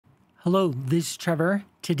Hello, this is Trevor.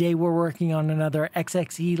 Today we're working on another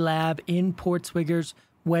XXE lab in Portswigger's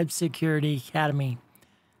Web Security Academy.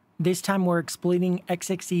 This time we're exploiting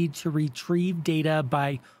XXE to retrieve data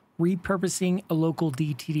by repurposing a local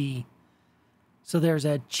DTD. So there's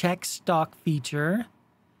a check stock feature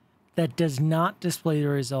that does not display the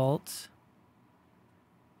results.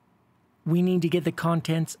 We need to get the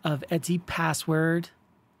contents of XXE password.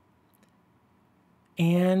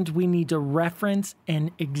 And we need to reference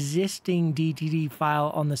an existing DTD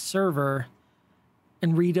file on the server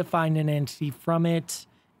and redefine an entity from it.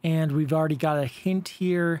 And we've already got a hint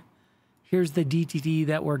here. Here's the DTD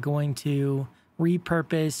that we're going to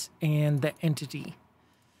repurpose and the entity.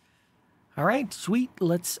 All right, sweet.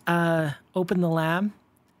 Let's open the lab.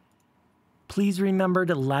 Please remember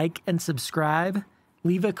to like and subscribe.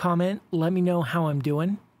 Leave a comment. Let me know how I'm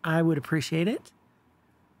doing. I would appreciate it.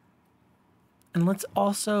 And let's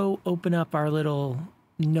also open up our little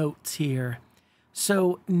notes here.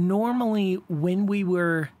 So normally when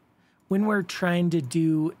we're trying to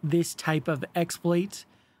do this type of exploit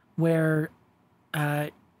where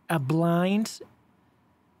a blind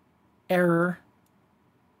error,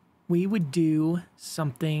 we would do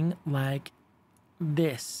something like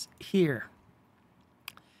this here.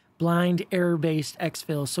 Blind error-based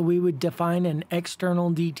exfil. So we would define an external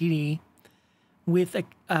DTD with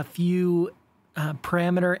a few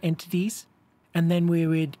parameter entities, and then we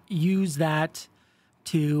would use that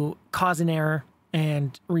to cause an error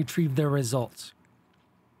and retrieve the results.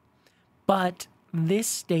 But this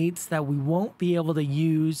states that we won't be able to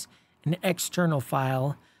use an external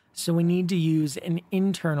file, so we need to use an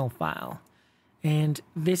internal file. And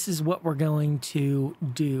this is what we're going to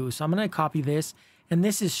do. So I'm going to copy this, and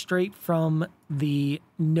this is straight from the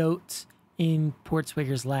notes in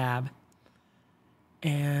Portswigger's lab.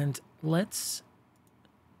 And let's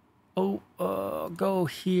go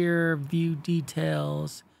here, view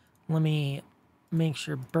details. Let me make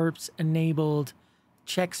sure burps enabled,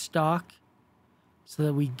 check stock so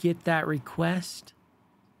that we get that request.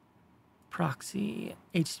 Proxy,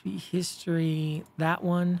 HTTP history, that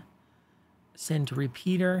one. Send to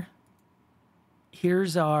repeater.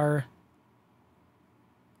 Here's our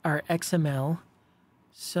XML.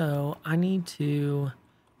 So I need to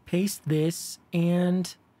paste this,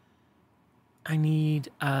 and I need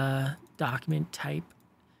a document type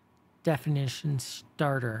definition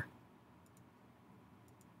starter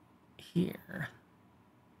here.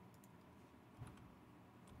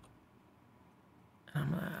 I'm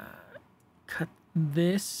going to cut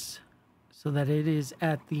this so that it is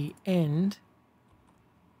at the end.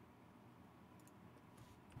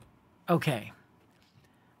 Okay.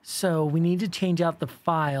 So we need to change out the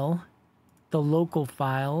file, the local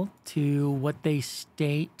file, to what they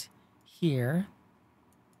state here.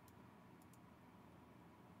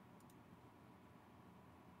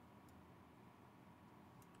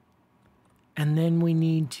 And then we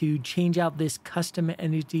need to change out this custom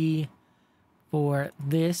entity for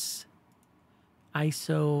this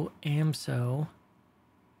ISO AMSO.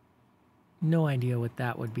 No idea what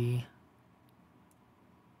that would be.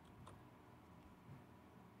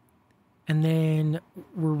 And then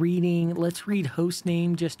we're reading, let's read host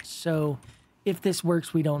name just so if this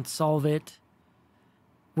works, we don't solve it.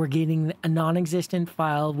 We're getting a non-existent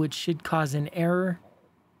file, which should cause an error.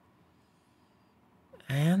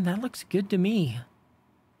 And that looks good to me.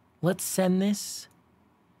 Let's send this,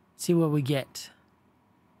 see what we get.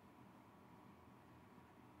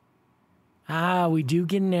 We do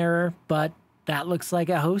get an error, but that looks like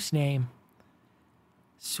a host name.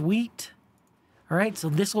 Sweet. All right, so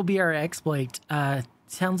this will be our exploit.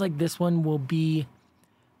 Sounds like this one will be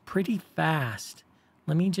pretty fast.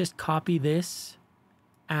 Let me just copy this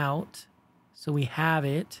out so we have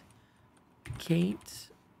it. Kate,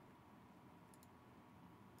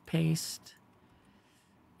 paste,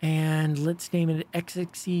 and let's name it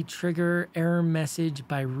XXE trigger error message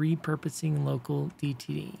by repurposing local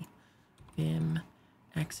DTD. Vim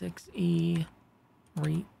XXE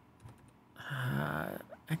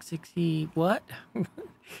XXE what?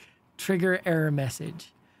 Trigger error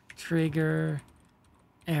message. Trigger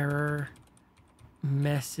error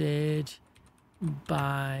message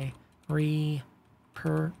by repurposing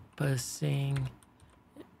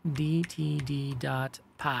dtd.py.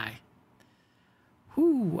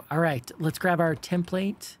 Whoo, all right, let's grab our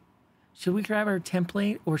template. Should we grab our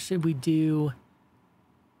template, or should we do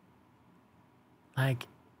like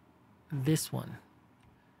this one?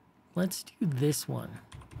 Let's do this one.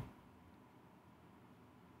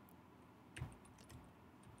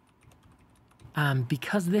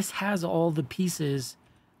 Because this has all the pieces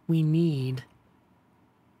we need,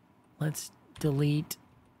 let's delete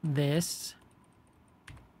this.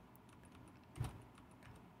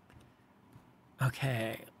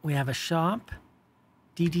 Okay, we have a shop.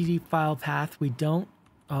 DTD file path. We don't...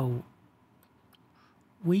 Oh.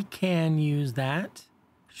 We can use that.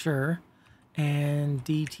 Sure. And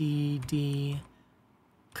DTD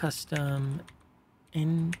custom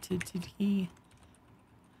entity.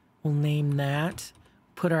 We'll name that.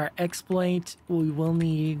 Put our exploit. We will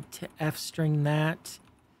need to f-string that.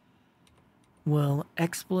 We'll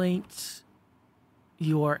exploit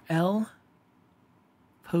URL.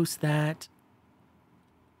 Post that.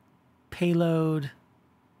 Payload.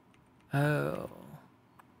 Oh.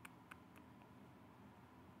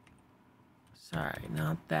 Sorry,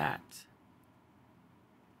 not that.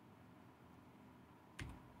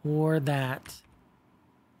 Or that.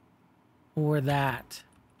 Or that.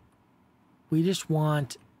 We just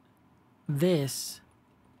want this.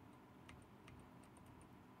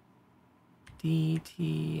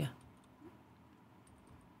 DT.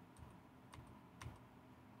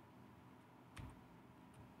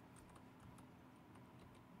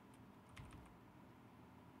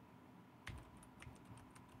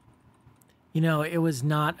 You know, it was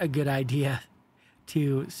not a good idea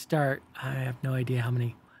to start. I have no idea how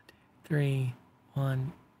many. 3,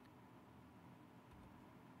 1.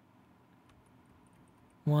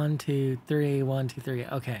 1, 2, 3, 1, 2, 3.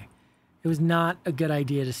 Okay. It was not a good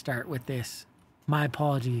idea to start with this. My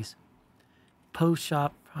apologies. Post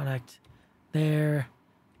shop product. There.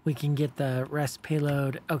 We can get the REST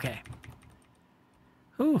payload. Okay.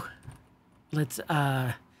 Whew. Let's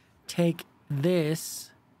take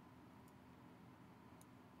this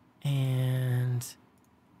and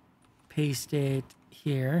paste it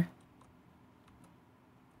here.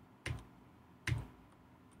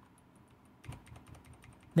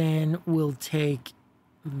 Then we'll take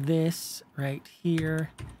this right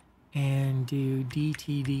here and do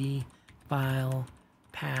DTD file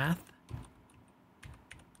path.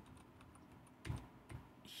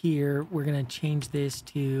 Here, we're going to change this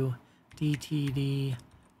to DTD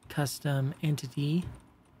custom entity.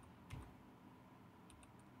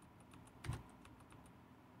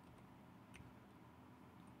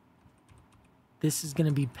 This is going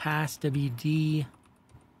to be pass WD.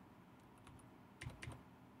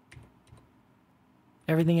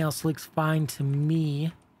 Everything else looks fine to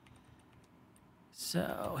me.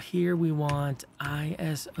 So here we want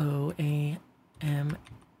ISO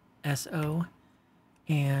AMSO.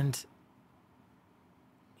 And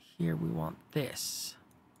here we want this.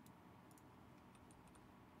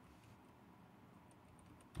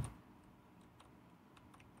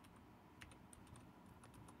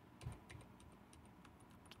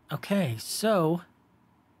 Okay, so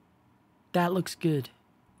that looks good.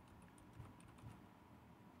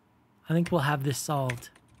 I think we'll have this solved.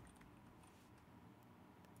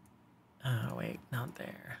 Oh, wait, not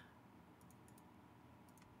there.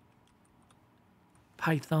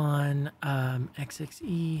 Python,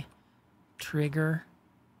 XXE, trigger.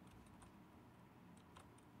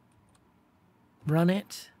 Run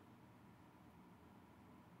it.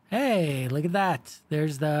 Hey, look at that.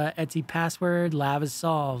 There's the Etsy password. Lab is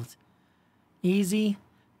solved. Easy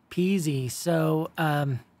peasy. So,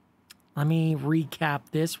 let me recap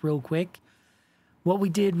this real quick. What we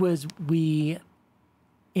did was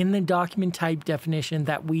in the document type definition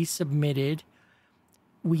that we submitted,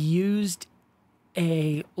 we used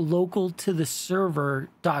a local to the server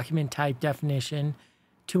document type definition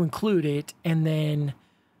to include it, and then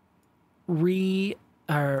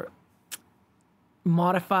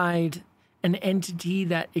modified an entity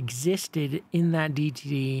that existed in that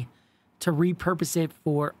DTD to repurpose it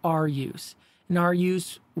for our use. And our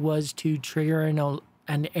use was to trigger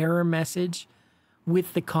an error message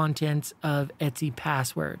with the contents of Etsy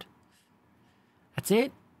password. That's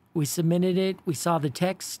it. We submitted it. We saw the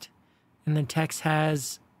text, and the text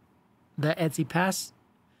has the Etsy pass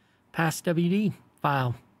WD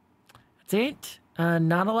file. That's it.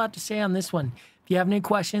 Not a lot to say on this one. If you have any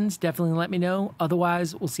questions, definitely let me know.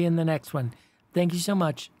 Otherwise, we'll see you in the next one. Thank you so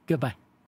much. Goodbye.